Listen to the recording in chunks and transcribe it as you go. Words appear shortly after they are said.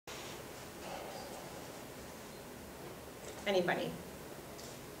Anybody?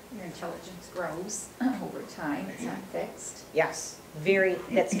 Your intelligence grows over time, it's not fixed. Yes,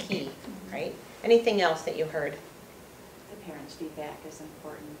 that's key, right? Anything else that you heard? The parents' feedback is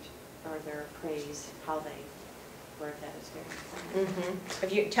important, or their praise, how they word that is very important.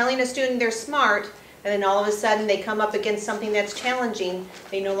 If you're telling a student they're smart, and then all of a sudden they come up against something that's challenging,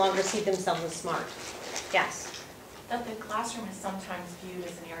 they no longer see themselves as smart. Yes? That the classroom is sometimes viewed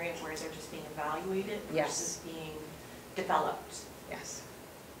as an area where they're just being evaluated versus being developed. Yes.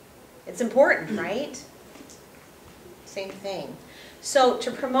 It's important, right? Same thing. So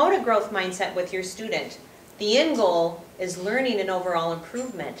to promote a growth mindset with your student, the end goal is learning and overall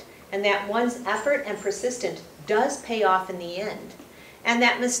improvement, and that one's effort and persistence does pay off in the end. And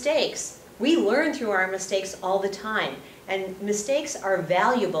that mistakes, we learn through our mistakes all the time, and mistakes are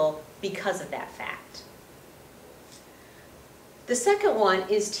valuable because of that fact. The second one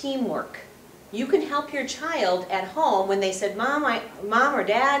is teamwork. You can help your child at home when they said, Mom or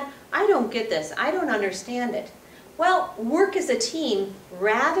Dad, I don't get this, I don't understand it. Well, work as a team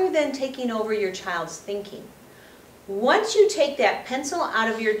rather than taking over your child's thinking. Once you take that pencil out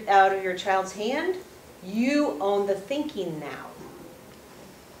of your child's hand, you own the thinking now.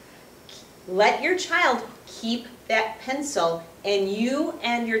 Let your child keep that pencil, and you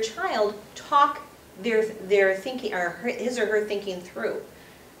and your child talk their thinking, or his or her thinking through.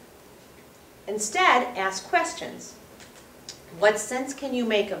 Instead, ask questions. What sense can you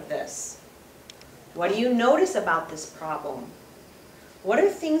make of this? What do you notice about this problem? What are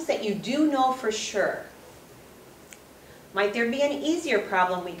things that you do know for sure? Might there be an easier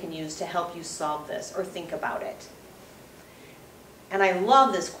problem we can use to help you solve this or think about it? And I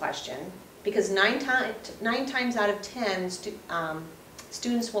love this question because 9 times out of 10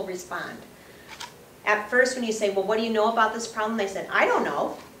 students will respond. At first when you say, well, what do you know about this problem? They said, I don't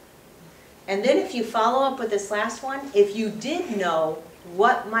know. And then if you follow up with this last one, if you did know,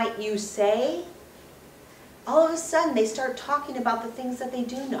 what might you say? All of a sudden they start talking about the things that they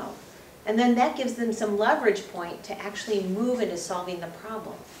do know. And then that gives them some leverage point to actually move into solving the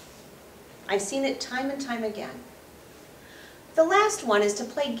problem. I've seen it time and time again. The last one is to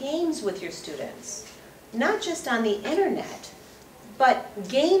play games with your students. Not just on the internet, but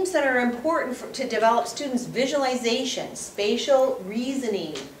games that are important to develop students' visualization, spatial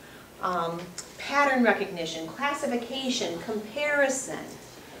reasoning, pattern recognition, classification, comparison.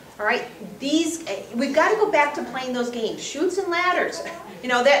 All right, we've got to go back to playing those games. Chutes and ladders. You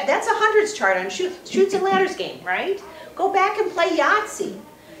know, that's a hundreds chart on chutes and ladders game, right? Go back and play Yahtzee.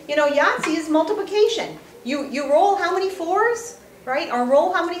 You know, Yahtzee is multiplication. You roll how many 4s, right? Or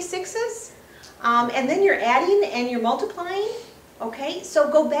roll how many 6s? And then you're adding and you're multiplying. Okay, so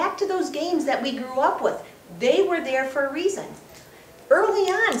go back to those games that we grew up with. They were there for a reason. Early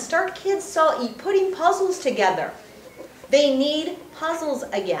on, start kids putting puzzles together. They need puzzles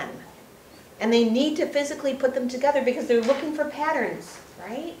again. And they need to physically put them together because they're looking for patterns,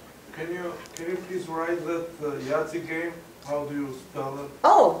 right? Can you please write that Yahtzee game? How do you spell it?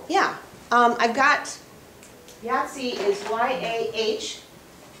 Oh, yeah. I've got, Yahtzee is Y-A-H-T-Z-E.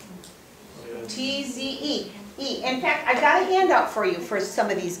 In fact, I've got a handout for you for some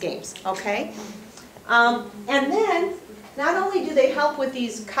of these games, okay? And then, not only do they help with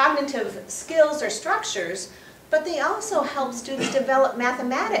these cognitive skills or structures, but they also help students develop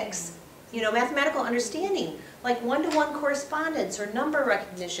mathematics, you know, mathematical understanding, like one-to-one correspondence or number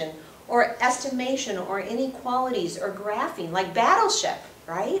recognition or estimation or inequalities or graphing, like Battleship,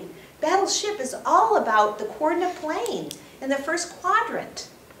 right? Battleship is all about the coordinate plane in the first quadrant.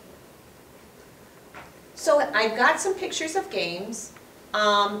 So I've got some pictures of games,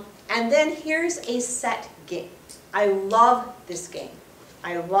 and then here's a set game. I love this game.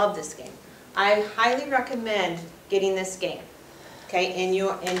 I love this game. I highly recommend getting this game, okay, in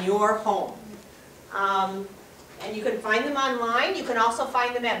your home. And you can find them online. You can also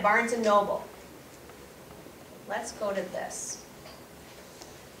find them at Barnes & Noble. Let's go to this.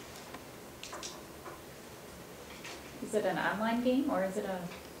 Is it an online game or is it a...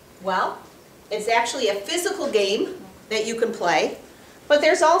 Well, it's actually a physical game that you can play, but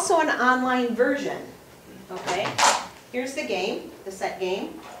there's also an online version, okay? Here's the game, the set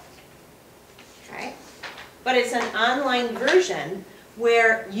game, okay? But it's an online version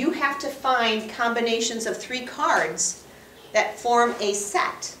where you have to find combinations of 3 cards that form a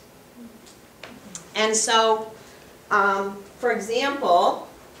set. And so, for example,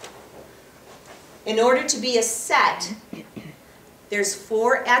 in order to be a set, there's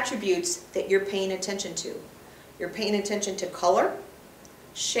 4 attributes that you're paying attention to. You're paying attention to color,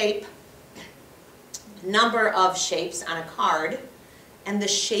 shape, number of shapes on a card, and the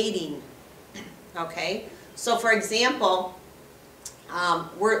shading. Okay? So for example,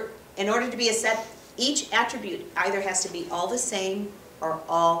 in order to be a set, each attribute either has to be all the same or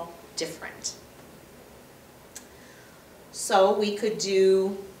all different. So we could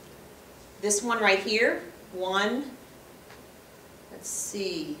do this one right here. One, let's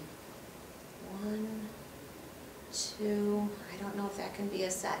see, 1, 2, I don't know if that can be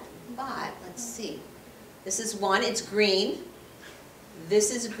a set, but let's see. This is 1, it's green.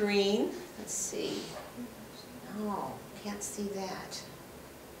 This is green. Let's see. No, can't see that.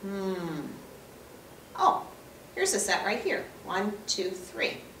 Oh, here's a set right here. 1, 2,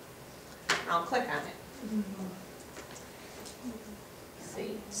 3. I'll click on it.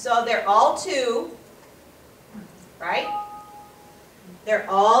 See? So they're all 2, right? They're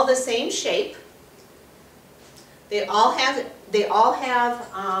all the same shape. They all have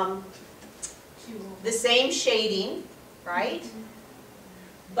the same shading, right?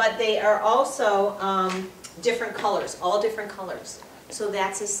 But they are also different colors, all different colors. So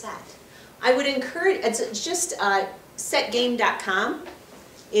that's a set. I would encourage, it's just setgame.com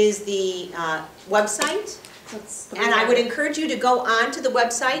is the website. And I would encourage you to go on to the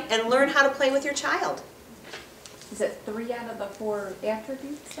website and learn how to play with your child. Is it 3 out of the 4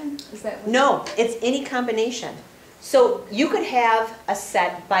 attributes then? Is that what? No, it's any combination. So you could have a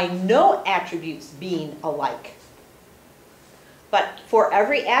set by no attributes being alike. But for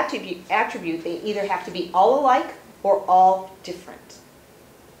every attribute, they either have to be all alike or all different.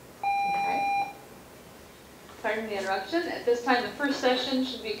 Okay? Pardon the interruption. At this time, the first session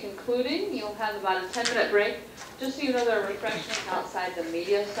should be concluding. You'll have about a 10-minute break. Just so you know, there are refreshments outside the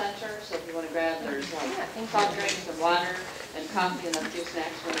media center. So if you want to grab, there's soft drinks and water and coffee and a few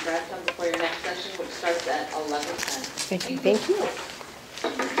snacks. You want to grab some before your next session, which starts at 11:10. Thank you.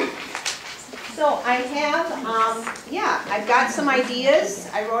 So I have, I've got some ideas.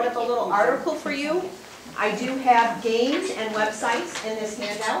 I wrote up a little article for you. I do have games and websites in this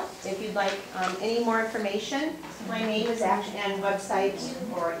handout. If you'd like any more information, my name is actually, and website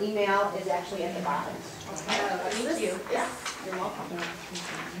or email is actually at the bottom. Thank you. Yeah, you're welcome.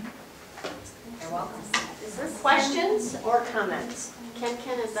 You're welcome. Questions or comments?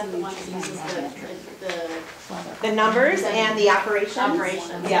 Ken is that the one that uses The numbers and the operations?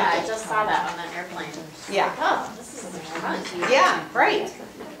 operations? Yeah, I just saw that on the airplane. Yeah. Oh, this is fun. Yeah, right.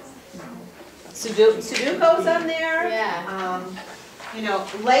 Sudoku's on there. Yeah. You know,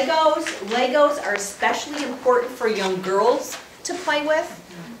 Legos are especially important for young girls to play with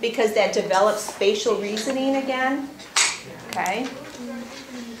because that develops spatial reasoning again. Okay.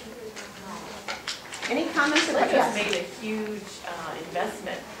 Any comments or Legos questions? made a huge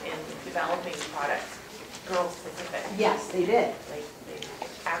investment in developing products, girl specific. Yes, they did. Like they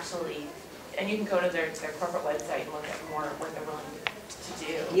actually, and you can go to their corporate website and look at more what they're willing to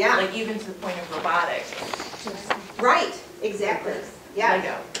do. Yeah. Like even to the point of robotics. Right, exactly. Yeah.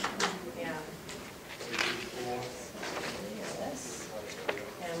 Lego. Yeah.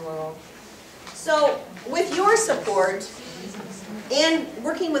 And we'll. So with your support and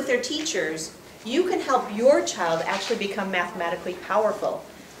working with their teachers, you can help your child actually become mathematically powerful,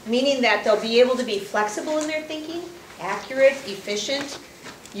 meaning that they'll be able to be flexible in their thinking, accurate, efficient,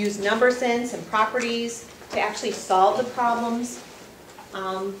 use number sense and properties to actually solve the problems.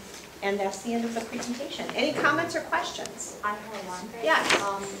 And that's the end of the presentation. Any comments or questions? I have one. Yes.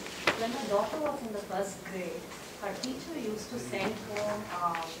 When my daughter was in the first grade, her teacher used to send home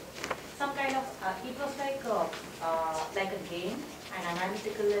some kind of, it was like a game, an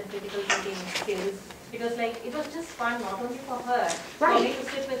analytical and critical thinking skills. It was just fun, not only for her, for me to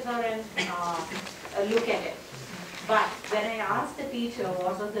sit with her and look at it. But when I asked the teacher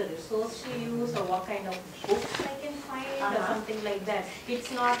what was the resource she used or what kind of books I can find or something like that,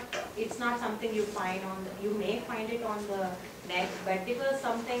 it's not something you find you may find it on the net, but it was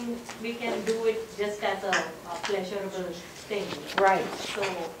something we can do it just as a pleasurable thing. Right. So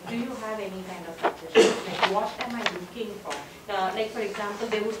do you have any kind of suggestions? Like what am I looking for? Like for example,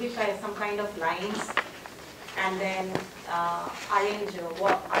 there would be some kind of lines and then arrange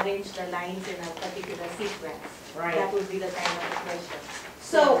the lines in a particular sequence. Right. That would be the kind of question.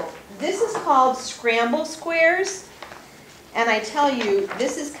 So this is called scramble squares, and I tell you,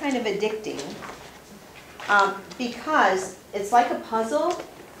 this is kind of addicting because it's like a puzzle,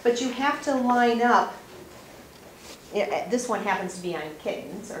 but you have to line up. This one happens to be on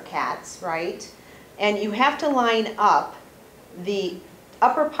kittens or cats, right? And you have to line up the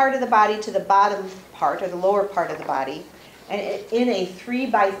upper part of the body to the bottom part or the lower part of the body, and in a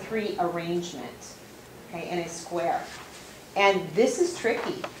 3x3 arrangement. Okay, in a square. And this is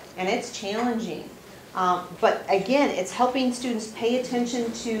tricky, and it's challenging. But again, it's helping students pay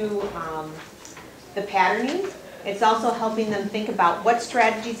attention to the patterning. It's also helping them think about what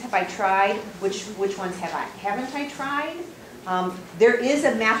strategies have I tried, which ones haven't I tried. There is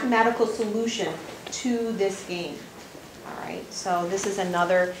a mathematical solution to this game. All right, so this is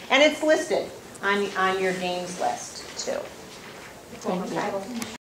another, and it's listed on your games list too. Thank you.